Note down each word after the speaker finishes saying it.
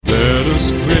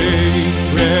us break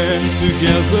bread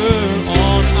together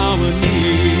on our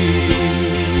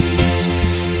knees.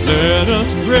 Let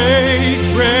us break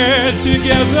bread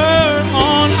together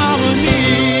on our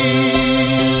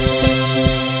knees.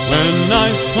 When I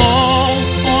fall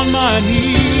on my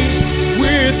knees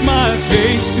with my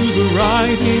face to the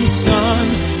rising sun,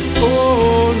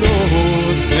 oh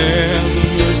Lord, have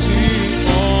mercy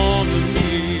on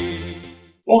me.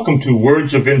 Welcome to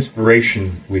Words of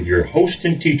Inspiration with your host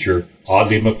and teacher,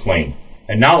 Audley McLean.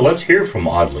 And now let's hear from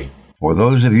Audley. For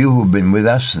those of you who've been with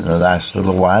us in the last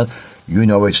little while, you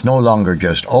know it's no longer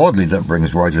just Audley that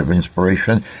brings Words of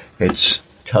Inspiration. It's,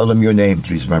 tell them your name,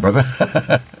 please, my brother.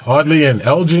 Audley and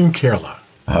Elgin Kerla.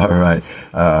 All right.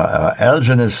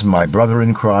 Elgin is my brother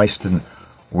in Christ, and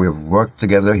we've worked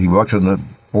together. He worked on the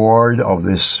board of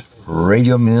this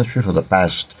radio ministry for the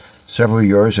past several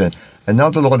years, and now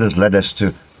the Lord has led us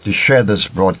to share this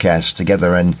broadcast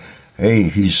together. And hey,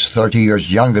 he's 30 years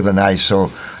younger than I,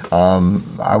 so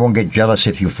I won't get jealous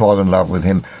if you fall in love with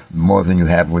him more than you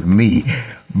have with me.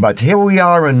 But here we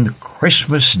are on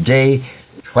Christmas Day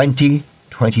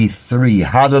 2023.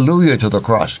 Hallelujah to the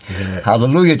cross. Yes.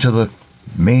 Hallelujah to the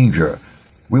manger.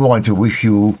 We want to wish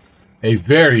you a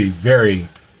very, very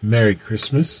Merry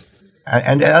Christmas.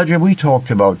 And Elgin, we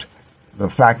talked about the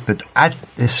fact that at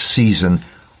this season,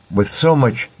 with so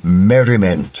much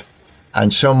merriment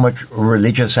and so much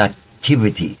religious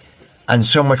activity and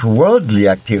so much worldly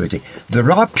activity,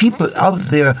 there are people out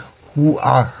there who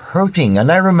are hurting. And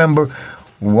I remember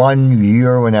one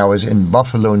year when I was in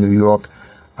Buffalo, New York,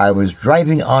 I was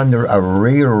driving under a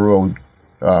railroad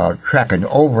track, an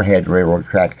overhead railroad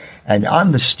track, and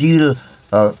on the steel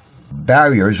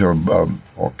barriers or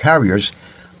carriers,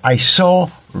 I saw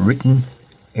written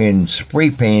in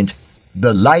spray paint,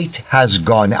 "The light has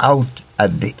gone out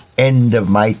at the end of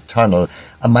my tunnel,"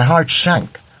 and my heart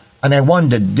sank. And I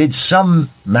wondered, did some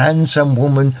man, some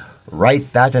woman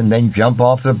write that and then jump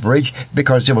off the bridge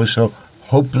because it was so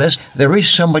hopeless? There is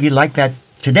somebody like that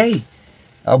today.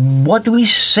 What do we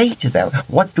say to them?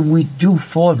 What do we do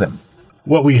for them?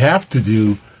 What we have to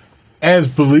do as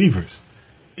believers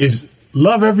is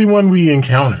love everyone we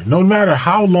encounter, no matter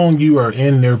how long you are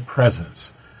in their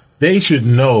presence. They should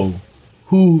know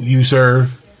who you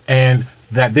serve and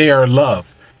that they are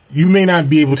loved. You may not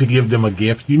be able to give them a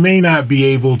gift. You may not be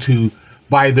able to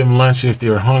buy them lunch if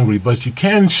they're hungry, but you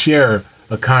can share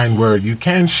a kind word. You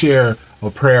can share a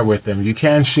prayer with them. You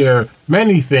can share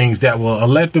many things that will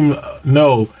let them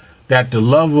know that the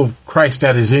love of Christ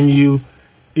that is in you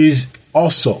is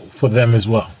also for them as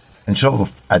well. And so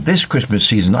at this Christmas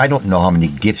season, I don't know how many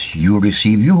gifts you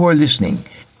receive, you who are listening,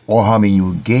 or how many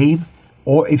you gave,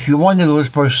 or if you're one of those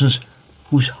persons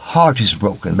whose heart is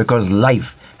broken because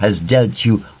life has dealt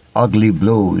you ugly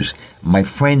blows. My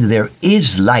friend, there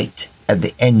is light at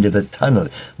the end of the tunnel.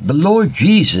 The Lord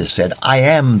Jesus said, "I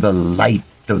am the light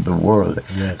of the world."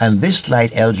 Yes. And this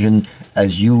light, Elgin,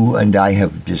 as you and I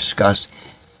have discussed,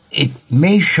 it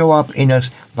may show up in us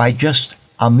by just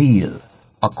a meal,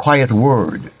 a quiet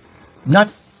word, not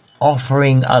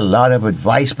offering a lot of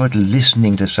advice, but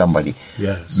listening to somebody.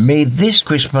 Yes. May this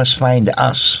Christmas find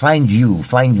us, find you,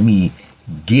 find me,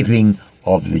 giving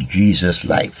of the Jesus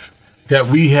life. That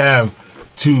we have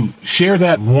to share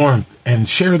that warmth and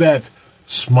share that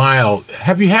smile.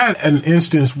 Have you had an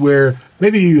instance where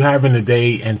maybe you having a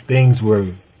day and things were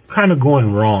kind of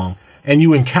going wrong and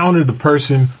you encountered a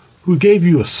person who gave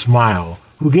you a smile,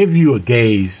 who gave you a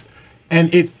gaze,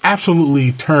 and it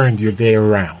absolutely turned your day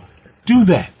around? Do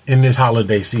that in this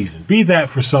holiday season. Be that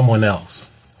for someone else.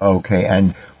 Okay,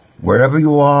 and wherever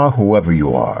you are, whoever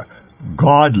you are,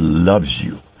 God loves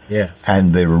you. Yes.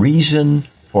 And the reason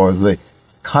for the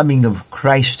coming of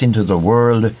Christ into the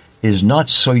world is not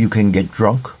so you can get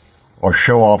drunk or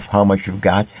show off how much you've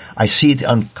got. I see it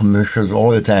on commercials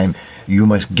all the time. You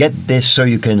must get this so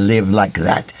you can live like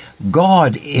that.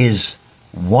 God is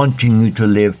wanting you to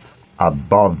live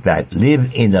above that.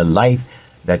 Live in a life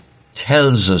that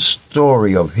tells a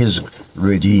story of His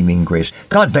redeeming grace.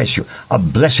 God bless you. A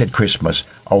blessed Christmas.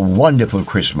 A wonderful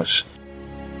Christmas.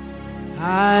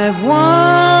 I've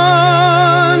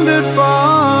wandered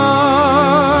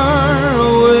far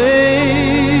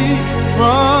away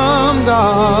from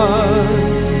God.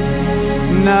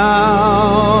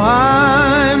 Now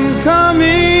I'm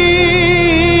coming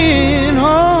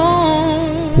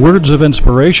home. Words of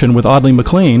Inspiration with Audley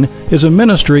McLean is a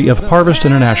ministry of Harvest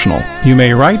International. You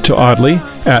may write to Audley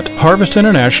at Harvest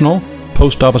International,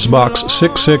 Post Office Box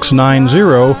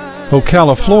 6690,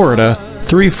 Ocala, Florida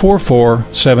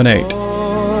 34478.